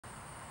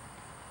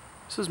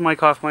This is Mike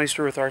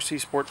Hoffmeister with RC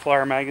Sport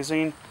Flyer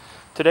Magazine.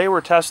 Today we're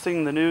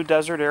testing the new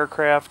desert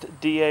aircraft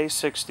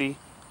DA-60.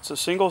 It's a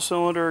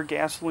single-cylinder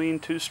gasoline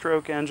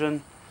two-stroke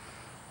engine,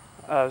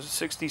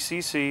 60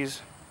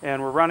 cc's,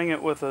 and we're running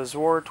it with a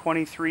Xoar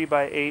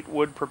 23x8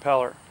 wood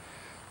propeller.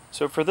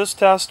 So for this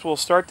test, we'll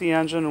start the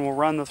engine and we'll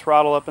run the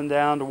throttle up and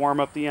down to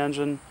warm up the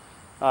engine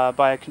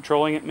by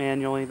controlling it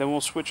manually. Then we'll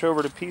switch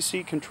over to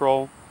PC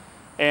control,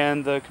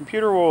 and the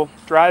computer will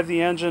drive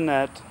the engine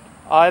at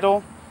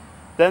idle,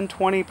 then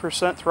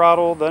 20%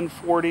 throttle, then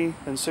 40,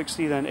 then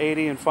 60, then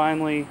 80, and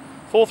finally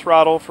full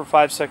throttle for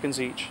 5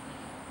 seconds each.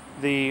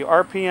 The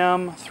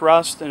RPM,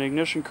 thrust, and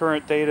ignition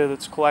current data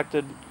that's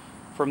collected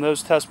from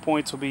those test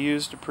points will be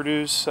used to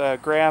produce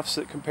graphs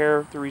that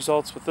compare the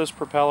results with this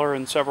propeller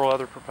and several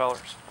other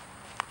propellers.